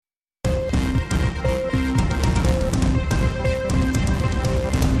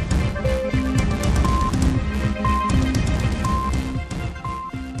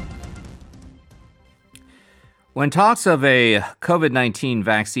When talks of a COVID-19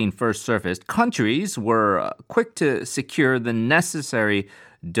 vaccine first surfaced, countries were quick to secure the necessary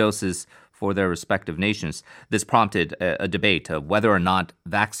doses for their respective nations. This prompted a debate of whether or not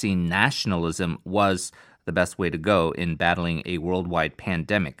vaccine nationalism was the best way to go in battling a worldwide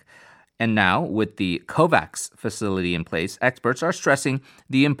pandemic. And now, with the COVAX facility in place, experts are stressing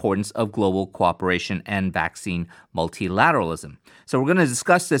the importance of global cooperation and vaccine multilateralism. So we're going to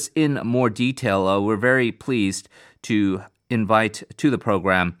discuss this in more detail. We're very pleased to invite to the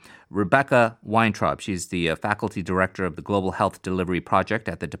program Rebecca Weintraub. She's the faculty director of the Global Health Delivery Project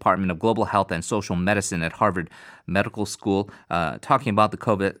at the Department of Global Health and Social Medicine at Harvard Medical School, talking about the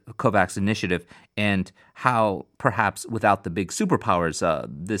COVAX initiative and how perhaps without the big superpowers,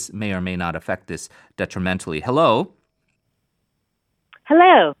 this may or may not affect this detrimentally. Hello.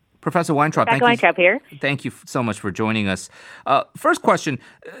 Hello. Professor Weintraub, thank you so much for joining us. First question,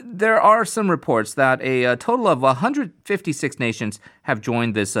 there are some reports that a total of 156 nations have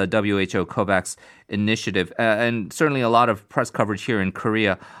joined this WHO COVAX initiative, and certainly a lot of press coverage here in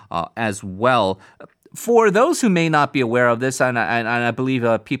Korea as well. For those who may not be aware of this, and I believe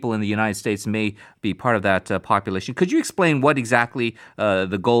people in the United States may be part of that population, could you explain what exactly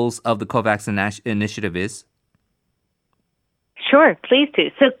the goals of the COVAX initiative is? Sure, please do.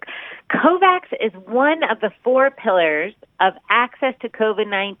 So COVAX is one of the four pillars of Access to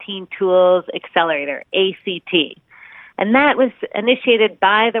COVID-19 Tools Accelerator, ACT. And that was initiated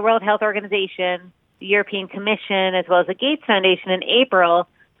by the World Health Organization, the European Commission, as well as the Gates Foundation in April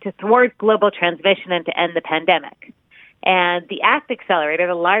to thwart global transmission and to end the pandemic. And the ACT Accelerator,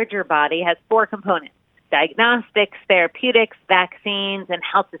 the larger body, has four components: diagnostics, therapeutics, vaccines, and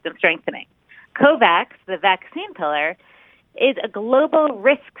health system strengthening. COVAX, the vaccine pillar, is a global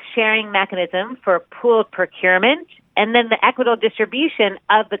risk-sharing mechanism for pooled procurement and then the equitable distribution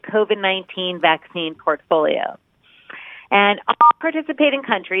of the COVID-19 vaccine portfolio. And all participating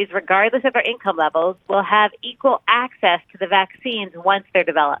countries, regardless of their income levels, will have equal access to the vaccines once they're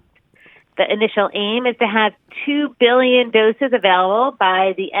developed. The initial aim is to have 2 billion doses available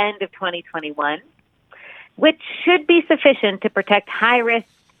by the end of 2021, which should be sufficient to protect high-risk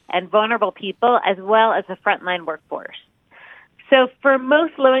and vulnerable people as well as the frontline workforce. So for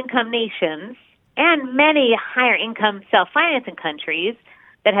most low-income nations and many higher-income self-financing countries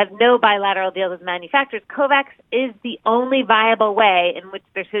that have no bilateral deals with manufacturers, COVAX is the only viable way in which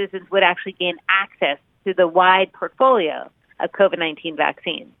their citizens would actually gain access to the wide portfolio of COVID-19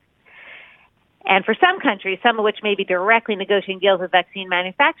 vaccines. And for some countries, some of which may be directly negotiating deals with vaccine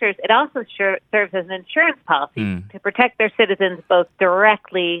manufacturers, it also serves as an insurance policy to protect their citizens both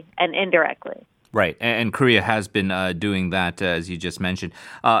directly and indirectly. Right, and Korea has been doing that, as you just mentioned.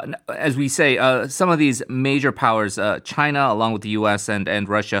 As we say, some of these major powers, China, along with the U.S. and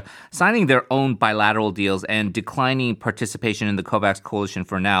Russia, signing their own bilateral deals and declining participation in the COVAX coalition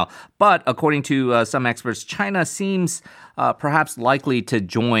for now. But according to some experts, China seems perhaps likely to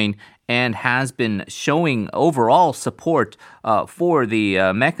join and has been showing overall support for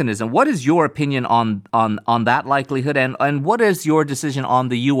the mechanism. What is your opinion on that likelihood, and what is your decision on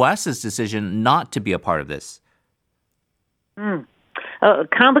the U.S.'s decision not to be a part of this?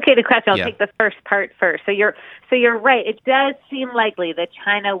 Complicated question. I'll take the first part first. So you're right. It does seem likely that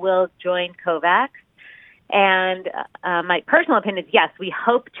China will join COVAX. And my personal opinion is, yes, we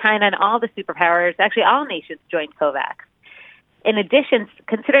hope China and all the superpowers, actually all nations, join COVAX. In addition,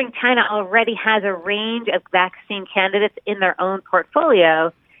 considering China already has a range of vaccine candidates in their own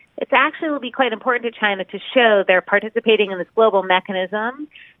portfolio, it actually will be quite important to China to show they're participating in this global mechanism,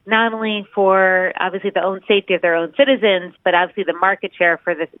 not only for obviously the own safety of their own citizens, but obviously the market share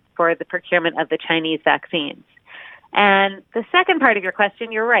for the procurement of the Chinese vaccines. And the second part of your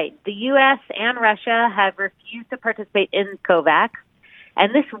question, you're right. The U.S. and Russia have refused to participate in COVAX,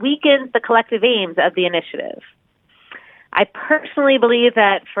 and this weakens the collective aims of the initiative. I personally believe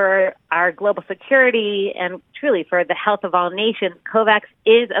that for our global security and truly for the health of all nations, COVAX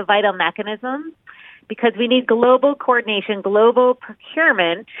is a vital mechanism because we need global coordination, global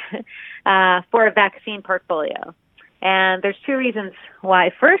procurement for a vaccine portfolio. And there's two reasons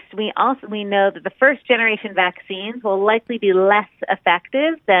why. First, we know that the first generation vaccines will likely be less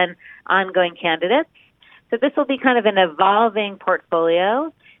effective than ongoing candidates. So this will be kind of an evolving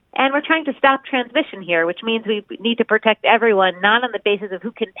portfolio. And we're trying to stop transmission here, which means we need to protect everyone, not on the basis of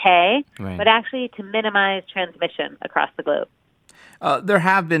who can pay, but actually to minimize transmission across the globe. There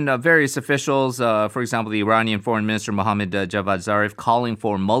have been various officials, for example, the Iranian Foreign Minister Mohammad Javad Zarif, calling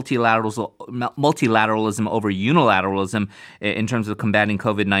for multilateralism over unilateralism in terms of combating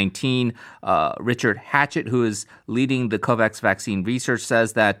COVID-19. Richard Hatchett, who is leading the COVAX vaccine research,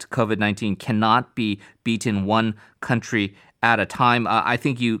 says that COVID-19 cannot be beaten one country at a time. I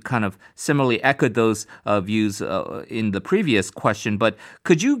think you kind of similarly echoed those views in the previous question, but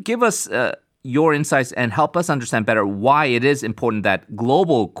could you give us your insights and help us understand better why it is important that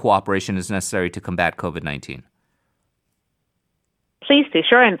global cooperation is necessary to combat COVID-19? Please do,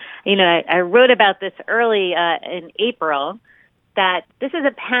 sure. And, I wrote about this early in April, that this is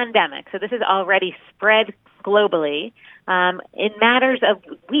a pandemic. So this is already spread globally. In matters of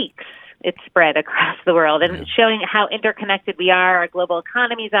weeks, it's spread across the world, and showing how interconnected we are, our global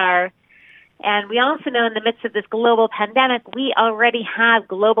economies are. And we also know in the midst of this global pandemic, we already have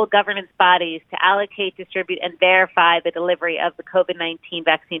global governance bodies to allocate, distribute, and verify the delivery of the COVID-19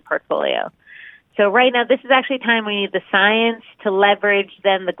 vaccine portfolio. So right now, this is actually a time we need the science to leverage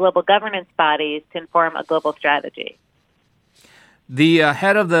then the global governance bodies to inform a global strategy. The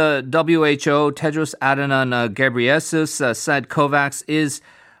head of the WHO, Tedros Adhanom Ghebreyesus, said COVAX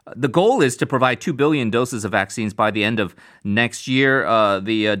the goal is to provide 2 billion doses of vaccines by the end of next year.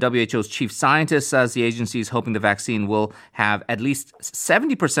 The WHO's chief scientist says the agency is hoping the vaccine will have at least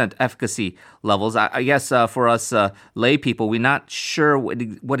 70% efficacy levels. I guess for us lay people, we're not sure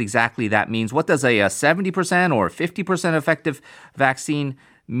what exactly that means. What does a 70% or 50% effective vaccine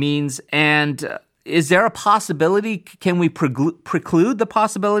means? And is there a possibility, can we preclude the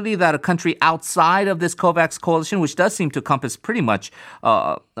possibility that a country outside of this COVAX coalition, which does seem to encompass pretty much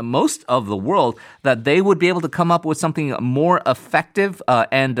most of the world, that they would be able to come up with something more effective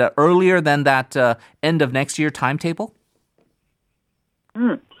and earlier than that end of next year timetable?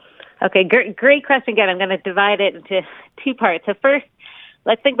 Okay, great question again. I'm going to divide it into two parts. So first,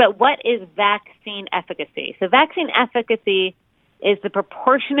 let's think about what is vaccine efficacy. So vaccine efficacy is the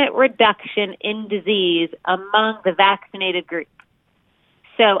proportionate reduction in disease among the vaccinated group.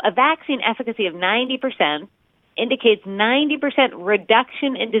 So a vaccine efficacy of 90% indicates 90%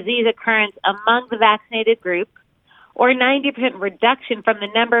 reduction in disease occurrence among the vaccinated group, or 90% reduction from the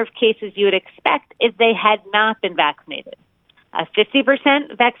number of cases you would expect if they had not been vaccinated. A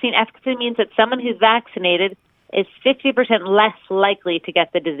 50% vaccine efficacy means that someone who's vaccinated is 50% less likely to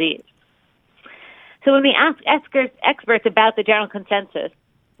get the disease. So when we ask experts about the general consensus,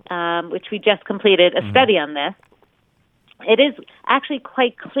 which we just completed a study on this, it is actually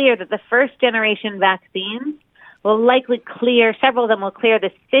quite clear that the first-generation vaccines will likely clear, several of them will clear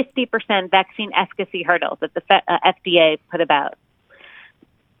this 50% vaccine efficacy hurdle that the FDA put about.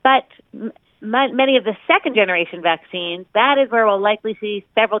 But many of the second-generation vaccines, that is where we'll likely see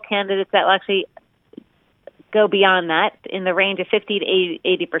several candidates that will actually go beyond that in the range of 50 to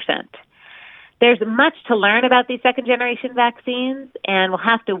 80%. There's much to learn about these second-generation vaccines, and we'll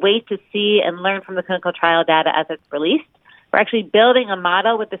have to wait to see and learn from the clinical trial data as it's released. We're actually building a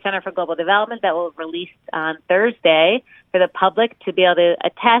model with the Center for Global Development that will release on Thursday for the public to be able to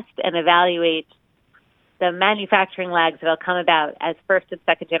attest and evaluate the manufacturing lags that will come about as first and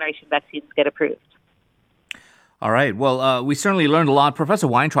second-generation vaccines get approved. All right. Well, we certainly learned a lot. Professor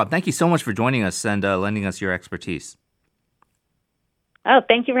Weintraub, thank you so much for joining us and lending us your expertise. Oh,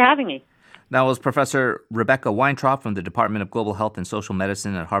 thank you for having me. That was Professor Rebecca Weintraub from the Department of Global Health and Social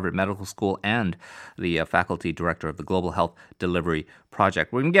Medicine at Harvard Medical School and the faculty director of the Global Health Delivery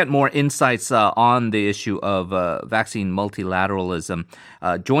Project. We're going to get more insights on the issue of vaccine multilateralism.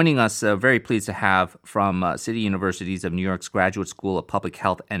 Joining us, very pleased to have from City Universities of New York's Graduate School of Public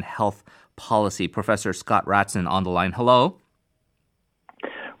Health and Health Policy, Professor Scott Ratzan on the line. Hello.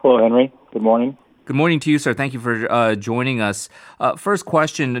 Hello, Henry. Good morning. Good morning to you, sir. Thank you for joining us. First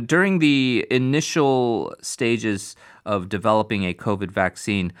question, during the initial stages of developing a COVID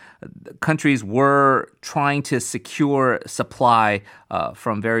vaccine, countries were trying to secure supply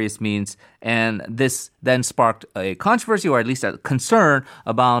from various means, and this then sparked a controversy, or at least a concern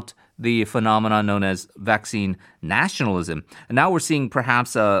about the phenomenon known as vaccine nationalism. And now we're seeing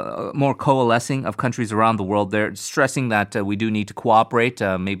perhaps more coalescing of countries around the world. They're stressing that we do need to cooperate,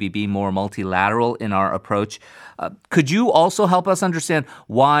 maybe be more multilateral in our approach. Could you also help us understand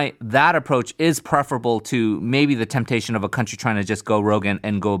why that approach is preferable to maybe the temptation of a country trying to just go rogue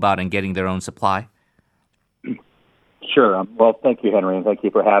and go about and getting their own supply? Sure. Well, thank you, Henry, and thank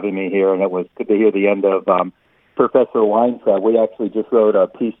you for having me here. And it was good to hear the end of Professor Weintraub. We actually just wrote a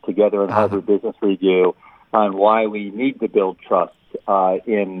piece together in Harvard Business Review on why we need to build trust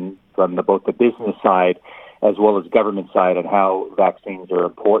from both the business side as well as government side, and how vaccines are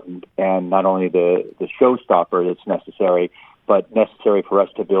important, and not only the showstopper that's necessary, but necessary for us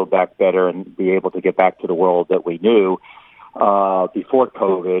to build back better and be able to get back to the world that we knew before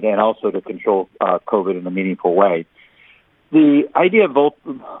COVID, and also to control COVID in a meaningful way. The idea of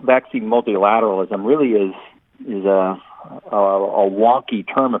vaccine multilateralism really is a wonky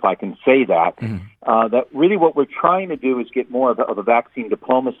term, if I can say that. That really what we're trying to do is get more of a vaccine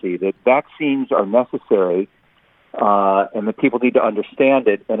diplomacy, that vaccines are necessary and that people need to understand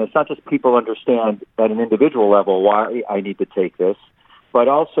it. And it's not just people understand at an individual level why I need to take this, but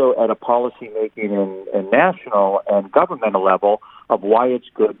also at a policy-making and national and governmental level of why it's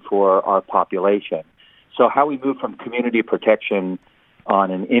good for our population. So how we move from community protection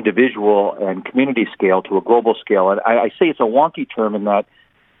on an individual and community scale to a global scale. And I say it's a wonky term in that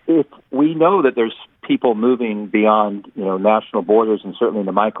if we know that there's people moving beyond, national borders, and certainly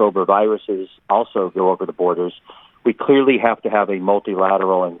the microbe or viruses also go over the borders, we clearly have to have a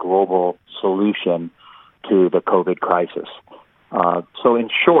multilateral and global solution to the COVID crisis. So in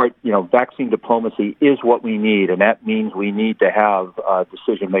short, vaccine diplomacy is what we need, and that means we need to have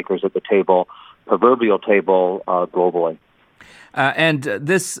decision makers at the table, proverbial table, globally. And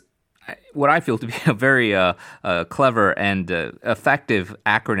this, what I feel to be a very clever and effective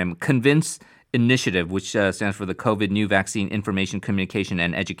acronym, CONVINCE Initiative, which stands for the COVID New Vaccine Information, Communication,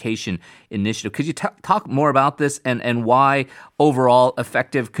 and Education Initiative. Could you talk more about this and why overall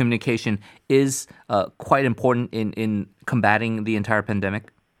effective communication is quite important in combating the entire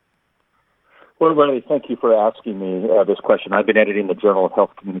pandemic? Well, Renee, thank you for asking me this question. I've been editing the Journal of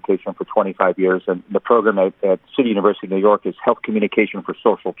Health Communication for 25 years, and the program at City University of New York is Health Communication for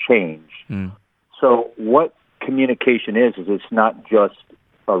Social Change. So what communication is it's not just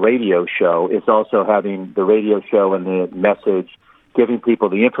a radio show. It's also having the radio show and the message, giving people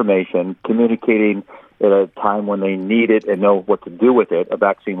the information, communicating at a time when they need it and know what to do with it, a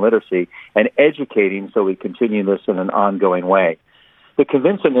vaccine literacy, and educating so we continue this in an ongoing way. The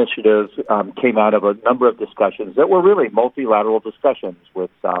CONVINCE initiative came out of a number of discussions that were really multilateral discussions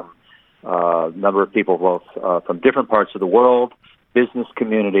with a number of people both from different parts of the world, business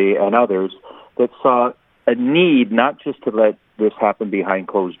community, and others that saw a need not just to let this happen behind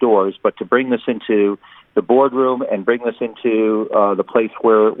closed doors, but to bring this into the boardroom and bring this into the place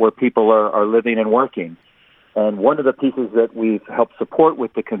where people are living and working. And one of the pieces that we've helped support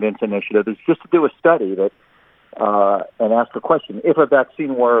with the CONVINCE initiative is just to do a study that and ask the question, if a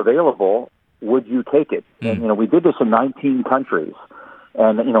vaccine were available, would you take it? And, we did this in 19 countries.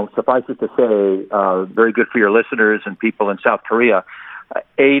 And, suffice it to say, very good for your listeners and people in South Korea,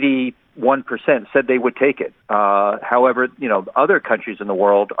 81% said they would take it. However, other countries in the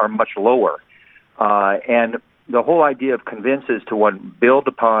world are much lower. And the whole idea of CONVINCE is to, build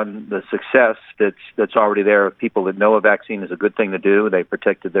upon the success that's already there of people that know a vaccine is a good thing to do. They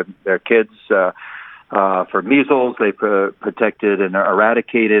protected their kids for measles. They protected and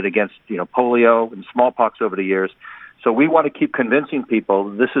eradicated against, polio and smallpox over the years. So we want to keep convincing people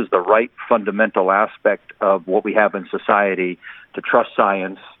this is the right fundamental aspect of what we have in society, to trust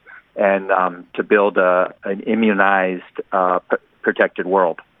science and to build an immunized, protected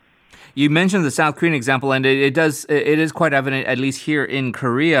world. You mentioned the South Korean example, and it is quite evident, at least here in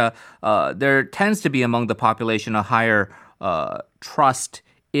Korea, there tends to be among the population a higher trust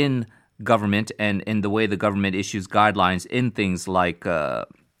in government and in the way the government issues guidelines in things like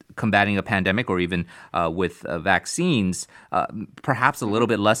combating a pandemic or even with vaccines. Perhaps a little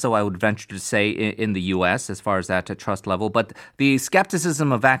bit less so, I would venture to say, in the U.S. as far as that trust level. But the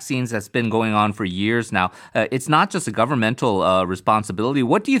skepticism of vaccines that's been going on for years now, it's not just a governmental responsibility.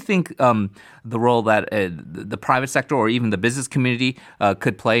 What do you think the role that the private sector or even the business community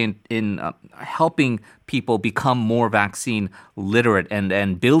could play in helping people become more vaccine literate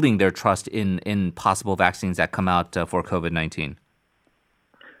and building their trust in possible vaccines that come out for COVID-19?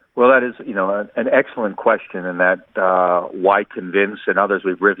 Well, that is, an excellent question, and that why CONVINCE and others,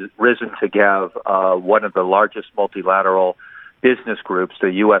 we've risen to give one of the largest multilateral business groups,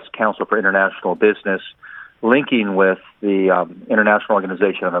 the U.S. Council for International Business, linking with the International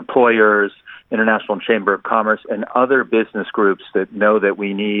Organization of Employers, International Chamber of Commerce, and other business groups that know that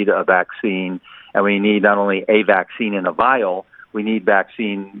we need a vaccine, and we need not only a vaccine in a vial, we need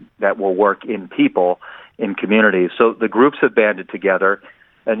vaccine that will work in people, in communities. So the groups have banded together.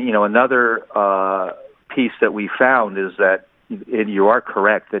 And, another piece that we found is that, and you are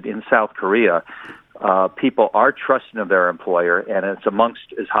correct, that in South Korea, people are trusting of their employer, and it's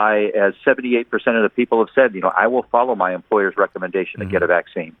amongst as high as 78% of the people have said, I will follow my employer's recommendation to get a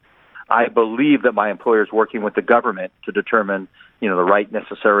vaccine. I believe that my employer is working with the government to determine, the right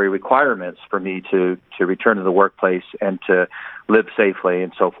necessary requirements for me to return to the workplace and to live safely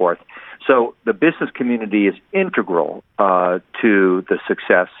and so forth. So the business community is integral to the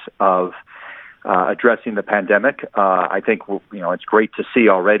success of addressing the pandemic. I think, it's great to see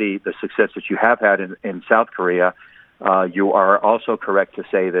already the success that you have had in South Korea. You are also correct to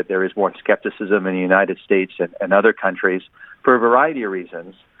say that there is more skepticism in the United States and other countries for a variety of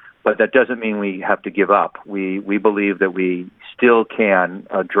reasons, but that doesn't mean we have to give up. We believe that we still can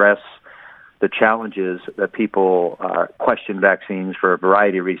address the challenges that people question vaccines for a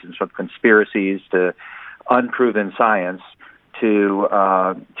variety of reasons, from conspiracies to unproven science, to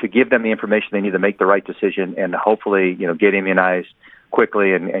give them the information they need to make the right decision and hopefully, get immunized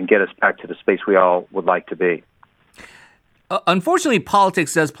quickly and get us back to the space we all would like to be. Unfortunately,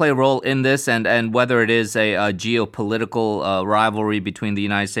 politics does play a role in this, and whether it is a geopolitical rivalry between the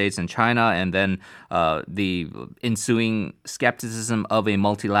United States and China, and then the ensuing skepticism of a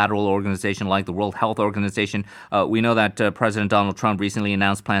multilateral organization like the World Health Organization. We know that President Donald Trump recently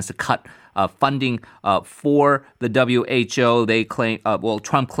announced plans to cut funding for the WHO. They claim,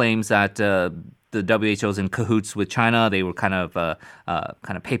 Trump claims that the WHO is in cahoots with China. They were kind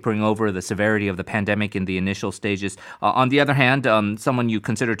of papering over the severity of the pandemic in the initial stages. On the other hand, someone you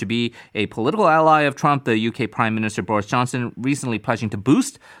consider to be a political ally of Trump, the UK Prime Minister Boris Johnson, recently pledging to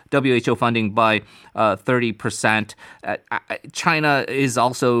boost WHO funding by 30%. China is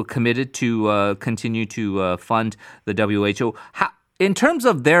also committed to continue to fund the WHO. In terms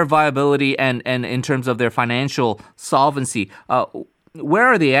of their viability and in terms of their financial solvency, where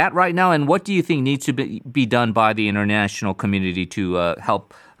are they at right now, and what do you think needs to be done by the international community to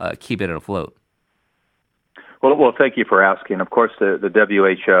help keep it afloat? Well, thank you for asking. Of course, the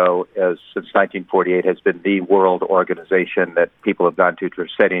WHO, since 1948, has been the world organization that people have gone to for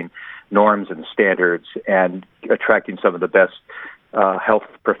setting norms and standards and attracting some of the best health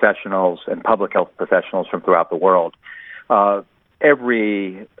professionals and public health professionals from throughout the world.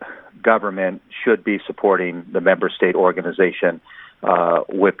 Every government should be supporting the member state organization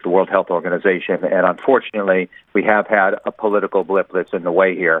with the World Health Organization. And unfortunately, we have had a political blip that's in the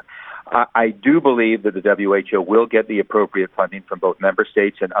way here. I do believe that the WHO will get the appropriate funding from both member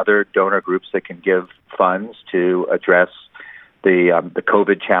states and other donor groups that can give funds to address the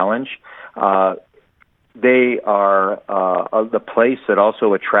COVID challenge. They are the place that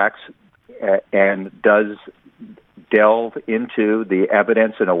also attracts and does delve into the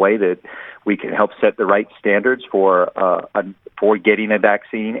evidence in a way that we can help set the right standards for getting a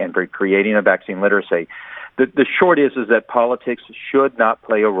vaccine and for creating a vaccine literacy. The short is that politics should not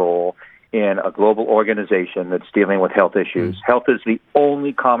play a role in a global organization that's dealing with health issues. Health is the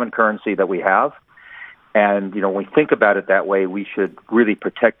only common currency that we have. And, when we think about it that way, we should really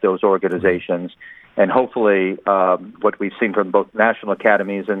protect those organizations. And hopefully what we've seen from both national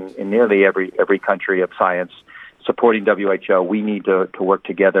academies and in nearly every country of science supporting WHO, we need to work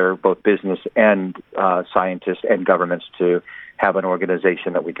together, both business and scientists and governments, to have an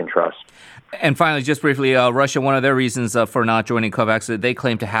organization that we can trust. And finally, just briefly, Russia, one of their reasons for not joining COVAX, they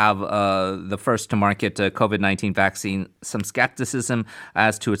claim to have the first-to-market COVID-19 vaccine, some skepticism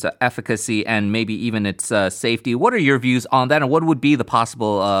as to its efficacy and maybe even its safety. What are your views on that, and what would be the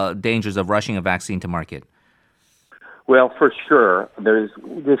possible dangers of rushing a vaccine to market? Well, for sure,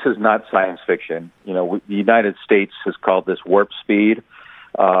 this is not science fiction. The United States has called this warp speed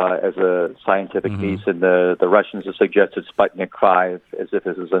as a scientific piece, and the Russians have suggested Sputnik 5 as if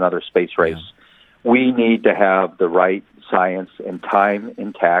this is another space race. Yeah. We need to have the right science and time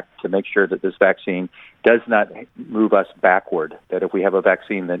intact to make sure that this vaccine does not move us backward, that if we have a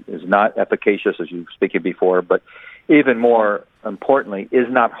vaccine that is not efficacious, as you were speaking before, but even more importantly, is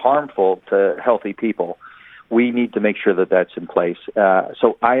not harmful to healthy people, we need to make sure that that's in place.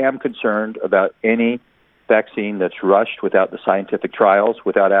 So I am concerned about any vaccine that's rushed without the scientific trials,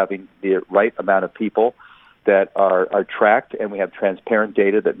 without having the right amount of people that are tracked, and we have transparent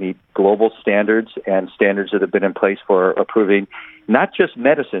data that meet global standards and standards that have been in place for approving not just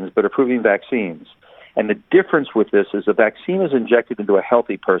medicines, but approving vaccines. And the difference with this is a vaccine is injected into a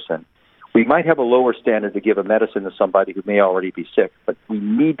healthy person. We might have a lower standard to give a medicine to somebody who may already be sick, but we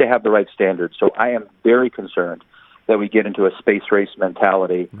need to have the right standards. So I am very concerned that we get into a space race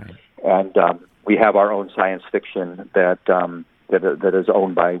mentality, and we have our own science fiction that is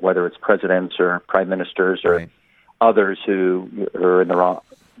owned by whether it's presidents or prime ministers or others who are in the wrong,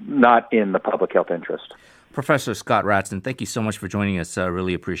 not in the public health interest. Professor Scott Ratzan, thank you so much for joining us. I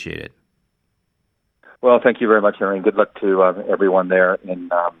really appreciate it. Well, thank you very much, Henry. Good luck to everyone there in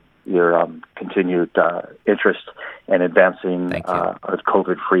your continued interest in advancing a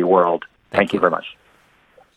COVID-free world. Thank you very much.